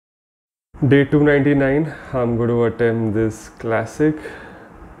Day 299, I'm going to attempt this classic.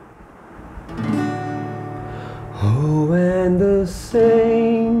 Oh, when the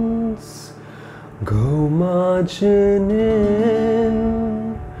saints go marching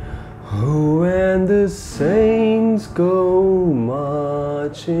in. Oh, when the saints go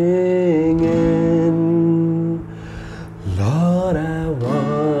marching in. Lord, I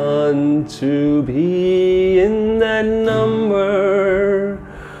want to be in that number.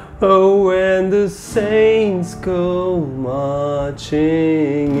 Oh, when the saints go marching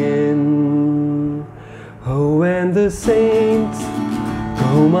in. Oh, when the saints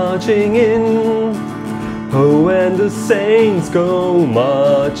go marching in. Oh, when the saints go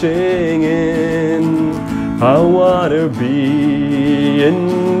marching in. I wanna be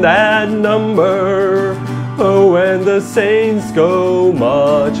in that number. Oh, when the saints go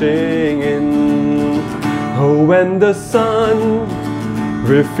marching in. Oh, when the sun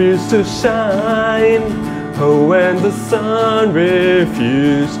refuse to shine. Oh, when the sun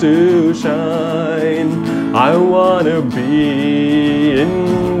refuse to shine. I wanna be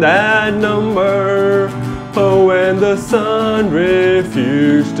in that number. Oh, when the sun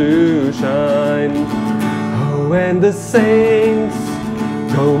refuse to shine. Oh, when the saints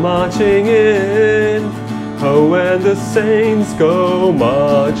go marching in. Oh, when the saints go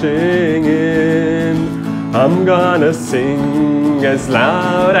marching in. I'm gonna sing as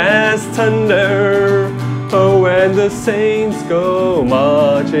loud as thunder. Oh, when the saints go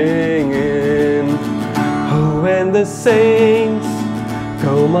marching in. Oh, when the saints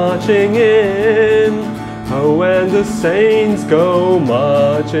go marching in. Oh, when the saints go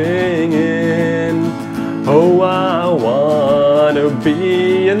marching in. Oh, I wanna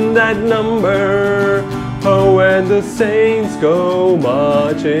be in that number. Oh, when the saints go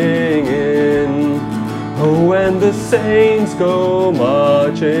marching in. Oh, when the saints go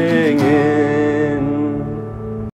marching in.